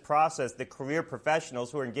involved in this process, the career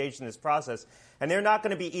professionals who are engaged in this process, and they're not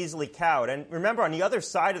going to be easily cowed. And remember, on the other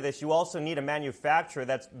side of this, you also need a manufacturer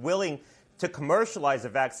that's willing to commercialize a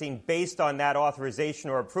vaccine based on that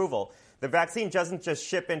authorization or approval. The vaccine doesn't just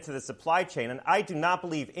ship into the supply chain, and I do not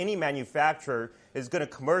believe any manufacturer is going to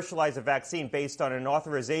commercialize a vaccine based on an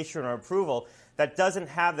authorization or approval that doesn't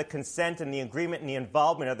have the consent and the agreement and the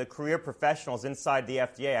involvement of the career professionals inside the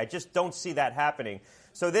FDA. I just don't see that happening.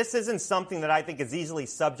 So this isn't something that I think is easily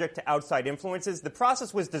subject to outside influences. The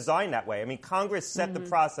process was designed that way. I mean, Congress set the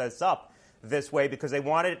process up this way because they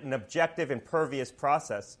wanted an objective, impervious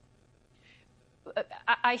process.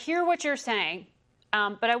 I hear what you're saying.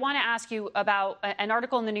 But I want to ask you about an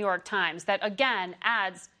article in the New York Times that, again,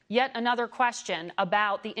 adds yet another question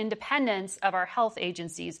about the independence of our health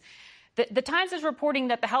agencies. The Times is reporting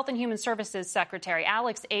that the Health and Human Services Secretary,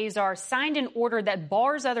 Alex Azar, signed an order that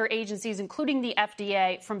bars other agencies, including the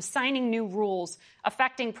FDA, from signing new rules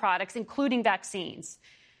affecting products, including vaccines.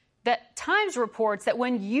 The Times reports that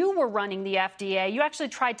when you were running the FDA, you actually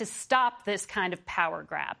tried to stop this kind of power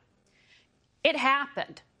grab. It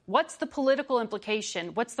happened. What's the political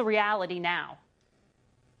implication? What's the reality now?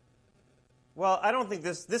 Well, I don't think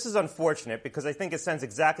this is unfortunate because I think it sends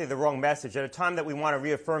exactly the wrong message. At a time that we want to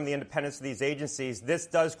reaffirm the independence of these agencies, this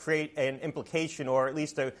does create an implication or at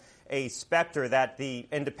least a specter that the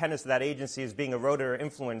independence of that agency is being eroded or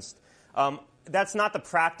influenced. That's not the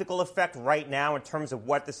practical effect right now in terms of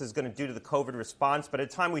what this is going to do to the COVID response, but at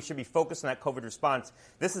a time we should be focused on that COVID response,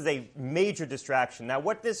 this is a major distraction. Now,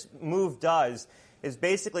 what this move does is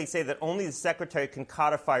basically say that only the secretary can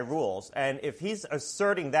codify rules. And if he's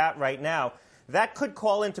asserting that right now, that could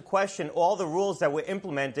call into question all the rules that were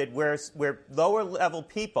implemented where lower-level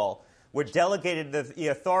people were delegated the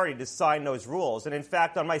authority to sign those rules. And in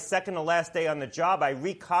fact, on my second to last day on the job, I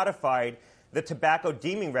recodified the tobacco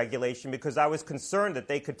deeming regulation because I was concerned that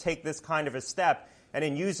they could take this kind of a step and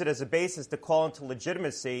then use it as a basis to call into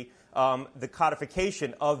legitimacy the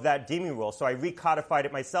codification of that deeming rule. So I recodified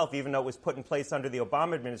it myself, even though it was put in place under the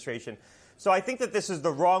Obama administration. So I think that this is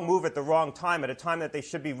the wrong move at the wrong time, at a time that they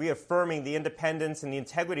should be reaffirming the independence and the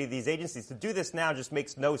integrity of these agencies. To do this now just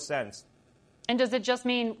makes no sense. And does it just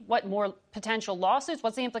mean, more potential lawsuits?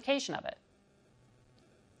 What's the implication of it?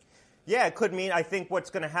 Yeah, it could mean, I think what's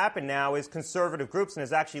going to happen now is conservative groups, and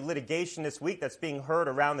there's actually litigation this week that's being heard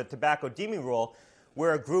around the tobacco deeming rule,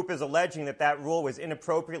 where a group is alleging that that rule was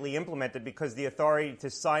inappropriately implemented because the authority to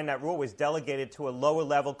sign that rule was delegated to a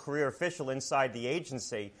lower-level career official inside the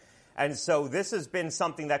agency. And so this has been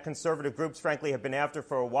something that conservative groups, frankly, have been after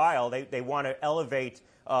for a while. They want to elevate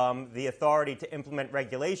the authority to implement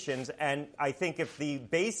regulations. And I think if the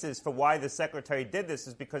basis for why the secretary did this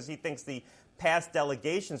is because he thinks the past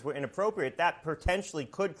delegations were inappropriate, that potentially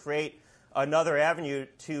could create another avenue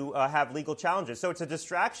to have legal challenges. So it's a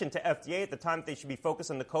distraction to FDA at the time that they should be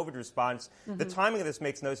focused on the COVID response. Mm-hmm. The timing of this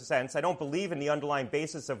makes no sense. I don't believe in the underlying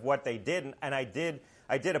basis of what they did, and I did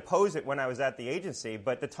oppose it when I was at the agency,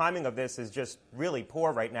 but the timing of this is just really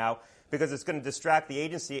poor right now because it's going to distract the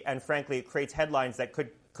agency, and frankly, it creates headlines that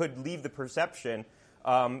could leave the perception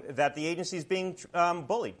that the agency is being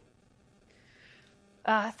bullied.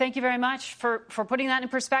 Thank you very much for putting that in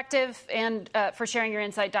perspective and for sharing your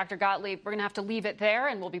insight, Dr. Gottlieb. We're going to have to leave it there,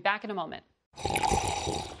 and we'll be back in a moment.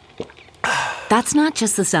 That's not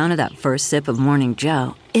just the sound of that first sip of Morning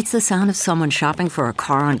Joe. It's the sound of someone shopping for a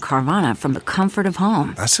car on Carvana from the comfort of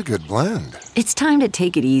home. That's a good blend. It's time to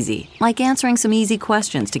take it easy, like answering some easy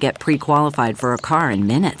questions to get pre-qualified for a car in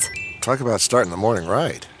minutes. Talk about starting the morning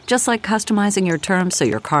right. Just like customizing your terms so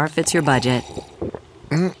your car fits your budget.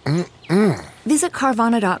 Visit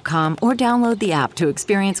Carvana.com or download the app to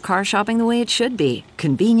experience car shopping the way it should be.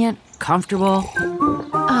 Convenient, comfortable.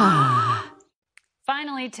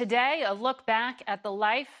 Finally today, a look back at the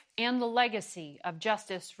life and the legacy of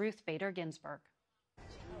Justice Ruth Bader Ginsburg.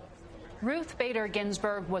 Ruth Bader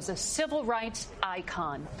Ginsburg was a civil rights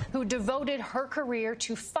icon who devoted her career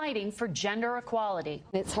to fighting for gender equality.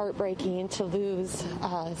 It's heartbreaking to lose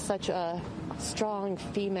such a strong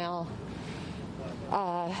female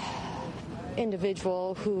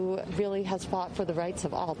individual who really has fought for the rights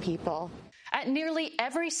of all people. At nearly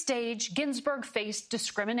every stage, Ginsburg faced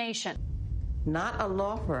discrimination. Not a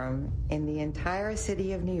law firm in the entire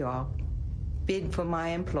city of New York bid for my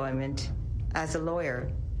employment as a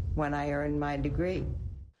lawyer when I earned my degree.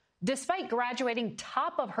 Despite graduating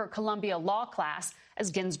top of her Columbia Law class,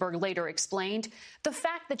 as Ginsburg later explained, the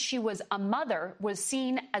fact that she was a mother was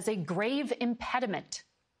seen as a grave impediment.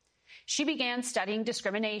 She began studying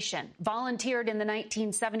discrimination, volunteered in the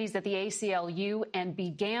 1970s at the ACLU, and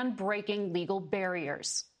began breaking legal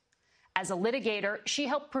barriers. As a litigator, she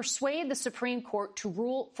helped persuade the Supreme Court to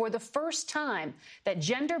rule for the first time that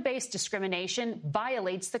gender-based discrimination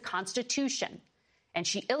violates the Constitution. And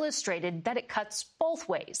she illustrated that it cuts both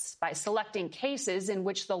ways by selecting cases in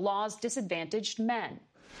which the laws disadvantaged men.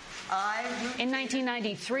 In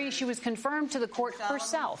 1993, she was confirmed to the court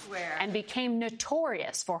herself and became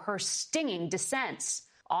notorious for her stinging dissents,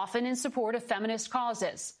 often in support of feminist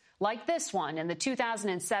causes, like this one in the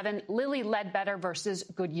 2007 Lilly Ledbetter versus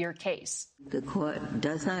Goodyear case. The court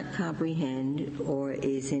does not comprehend or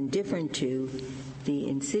is indifferent to the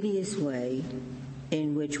insidious way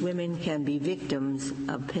in which women can be victims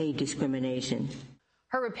of pay discrimination.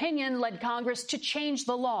 Her opinion led Congress to change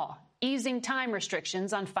the law, easing time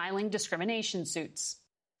restrictions on filing discrimination suits.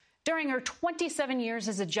 During her 27 years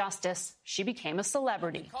as a justice, she became a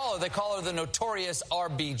celebrity. They call her the notorious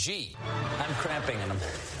RBG. I'm cramping and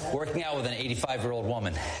I'm working out with an 85-year-old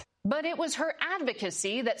woman. But it was her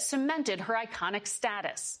advocacy that cemented her iconic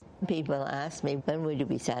status. People ask me, when would you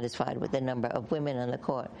be satisfied with the number of women on the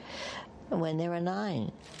court? When there are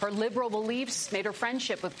 9. Her liberal beliefs made her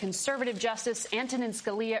friendship with conservative Justice Antonin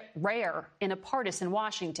Scalia rare in a partisan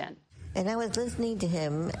Washington. And I was listening to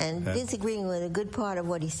him and disagreeing with a good part of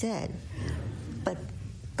what he said. but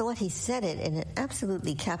thought he said it in an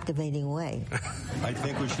absolutely captivating way. I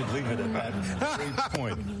think we should leave it at that. Great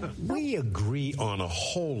point. We agree on a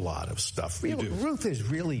whole lot of stuff. We do. Ruth is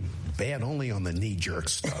really bad only on the knee-jerk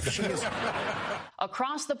stuff. She is.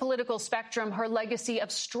 Across the political spectrum, her legacy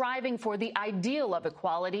of striving for the ideal of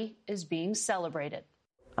equality is being celebrated.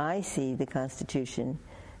 I see the Constitution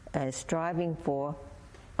as striving for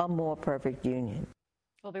a more perfect union.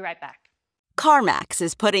 We'll be right back. CarMax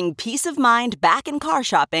is putting peace of mind back in car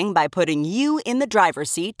shopping by putting you in the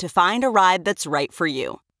driver's seat to find a ride that's right for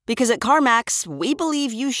you. Because at CarMax, we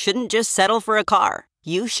believe you shouldn't just settle for a car.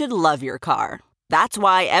 You should love your car. That's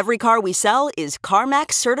why every car we sell is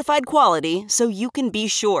CarMax certified quality, so you can be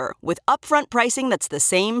sure with upfront pricing that's the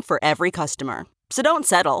same for every customer. So don't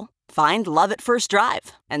settle. Find love at first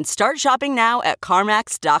drive and start shopping now at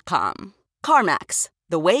CarMax.com. CarMax,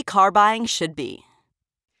 the way car buying should be.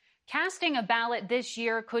 Casting a ballot this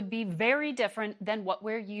year could be very different than what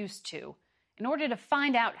we're used to. In order to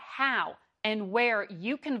find out how and where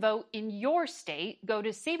you can vote in your state, go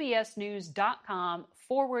to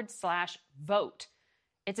cbsnews.com/vote.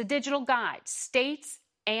 It's a digital guide, states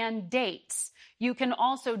and dates. You can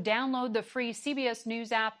also download the free CBS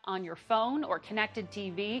News app on your phone or connected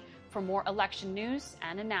TV for more election news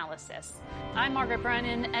and analysis. I'm Margaret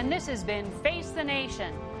Brennan, and this has been Face the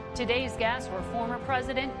Nation. Today's guests were former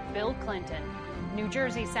President Bill Clinton, New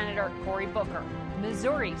Jersey Senator Cory Booker,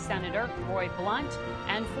 Missouri Senator Roy Blunt,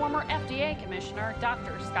 and former FDA Commissioner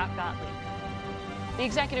Dr. Scott Gottlieb. The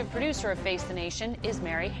executive producer of Face the Nation is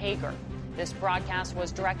Mary Hager. This broadcast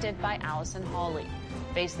was directed by Allison Hawley.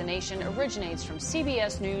 Face the Nation originates from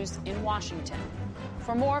CBS News in Washington.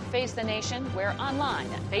 For more Face the Nation, we're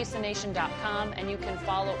online at facethenation.com, and you can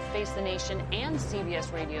follow Face the Nation and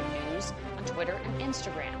CBS Radio News on Twitter and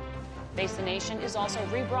Instagram. Face the Nation is also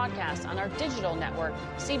rebroadcast on our digital network,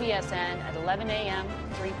 CBSN, at 11 a.m.,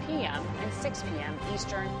 3 p.m., and 6 p.m.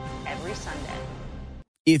 Eastern every Sunday.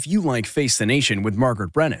 If you like Face the Nation with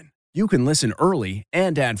Margaret Brennan, you can listen early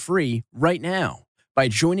and ad-free right now by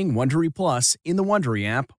joining Wondery Plus in the Wondery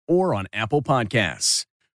app or on Apple Podcasts.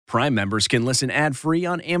 Prime members can listen ad-free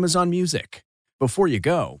on Amazon Music. Before you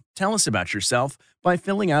go, tell us about yourself by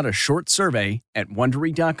filling out a short survey at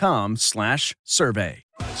Wondery.com/survey.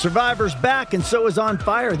 Survivor's back, and so is On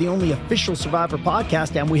Fire, the only official Survivor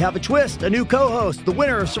podcast, and we have a twist, a new co-host, the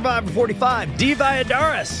winner of Survivor 45, Dee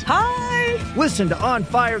Valladares. Hi! Listen to On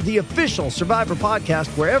Fire, the official Survivor podcast,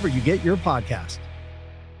 wherever you get your podcast.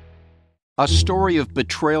 A story of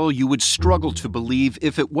betrayal you would struggle to believe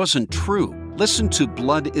if it wasn't true. Listen to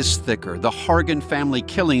Blood is Thicker, the Hargan family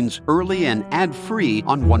killings, early and ad-free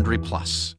on Wondery Plus.